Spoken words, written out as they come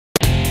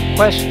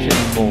Question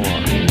 4.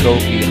 Go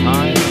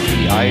behind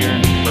the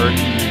Iron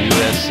Curtain,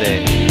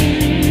 USA.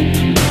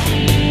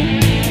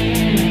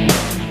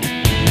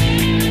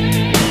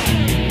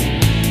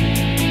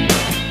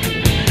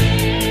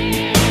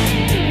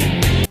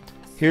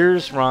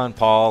 Here's Ron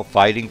Paul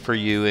fighting for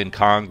you in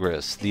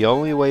Congress. The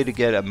only way to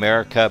get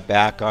America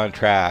back on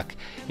track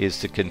is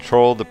to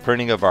control the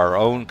printing of our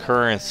own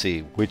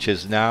currency, which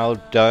is now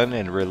done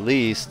and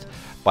released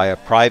by a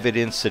private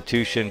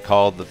institution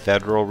called the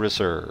Federal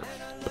Reserve.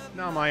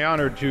 Now my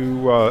honor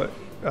to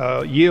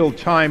yield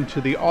time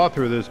to the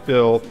author of this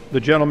bill, the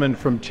gentleman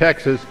from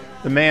Texas,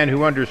 the man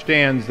who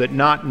understands that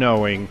not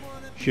knowing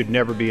should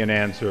never be an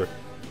answer.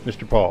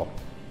 Mr. Paul.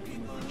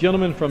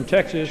 Gentleman from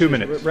Texas 2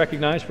 minutes. is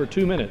recognized for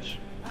 2 minutes.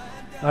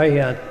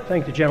 I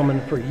thank the gentleman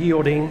for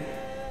yielding.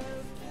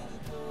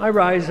 I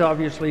rise,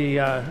 obviously,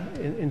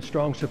 in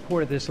strong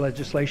support of this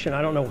legislation.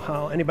 I don't know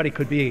how anybody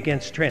could be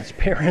against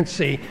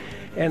transparency,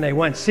 and they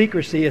want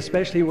secrecy,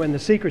 especially when the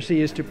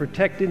secrecy is to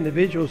protect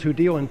individuals who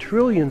deal in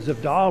trillions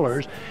of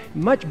dollars,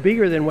 much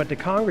bigger than what the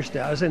Congress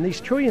does. And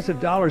these trillions of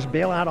dollars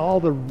bail out all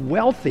the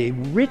wealthy,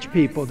 rich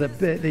people,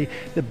 the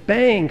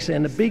banks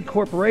and the big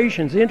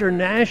corporations,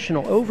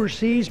 international,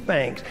 overseas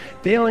banks,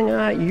 bailing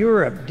out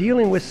Europe,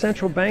 dealing with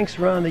central banks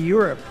around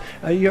Europe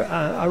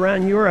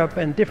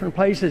and different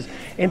places.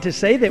 And to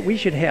say that we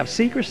should have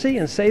secrecy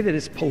and say that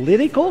it's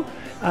political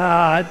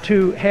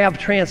to have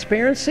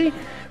transparency,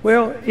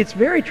 well, it's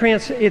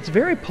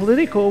very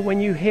political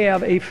when you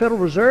have a Federal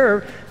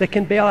Reserve that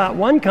can bail out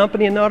one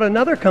company and not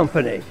another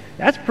company.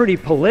 That's pretty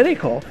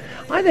political.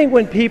 I think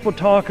when people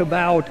talk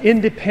about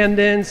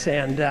independence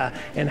and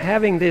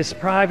having this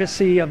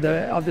privacy of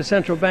the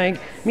central bank,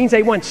 it means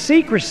they want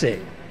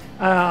secrecy.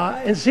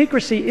 And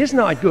secrecy is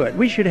not good.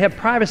 We should have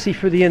privacy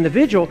for the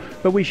individual,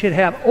 but we should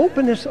have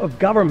openness of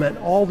government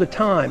all the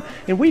time.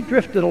 And we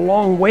drifted a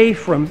long way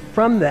from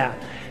that.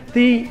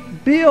 The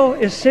bill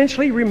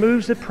essentially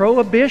removes the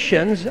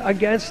prohibitions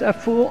against a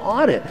full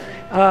audit.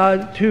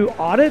 To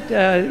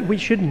audit, we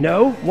should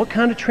know what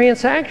kind of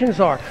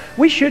transactions are.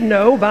 We should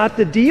know about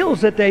the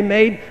deals that they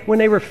made when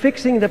they were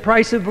fixing the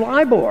price of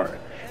LIBOR.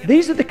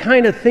 These are the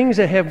kind of things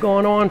that have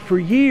gone on for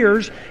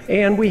years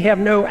and we have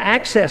no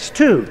access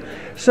to.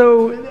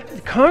 So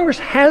Congress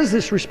has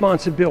this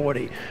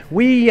responsibility.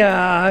 We're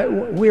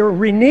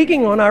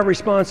reneging on our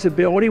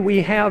responsibility.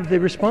 We have the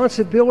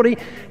responsibility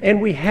and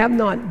we have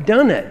not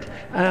done it.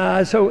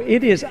 So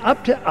it is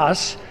up to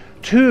us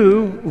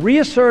to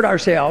reassert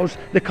ourselves.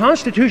 The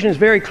Constitution is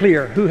very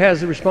clear who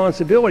has the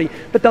responsibility,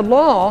 but the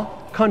law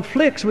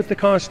conflicts with the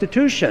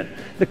Constitution.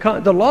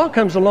 The law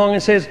comes along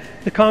and says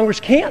the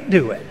Congress can't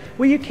do it.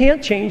 Well, you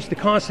can't change the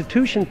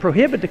Constitution,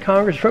 prohibit the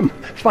Congress from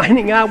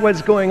finding out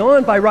what's going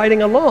on by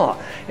writing a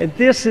law. And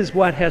this is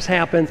what has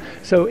happened.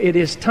 So it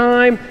is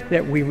time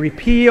that we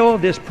repeal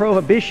this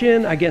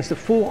prohibition against the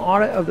full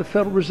audit of the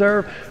Federal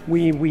Reserve.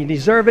 We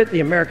deserve it. The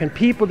American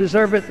people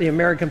deserve it. The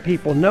American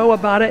people know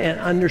about it and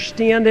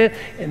understand it.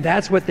 And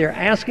that's what they're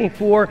asking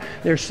for.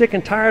 They're sick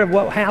and tired of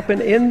what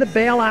happened in the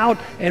bailout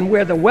and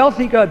where the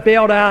wealthy got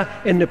bailed out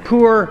and the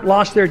poor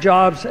lost their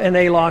jobs and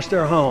they lost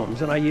their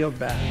homes. And I yield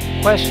back.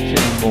 Question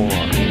 4.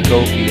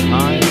 Go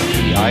behind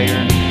the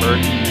Iron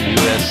Curtain,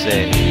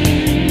 USA.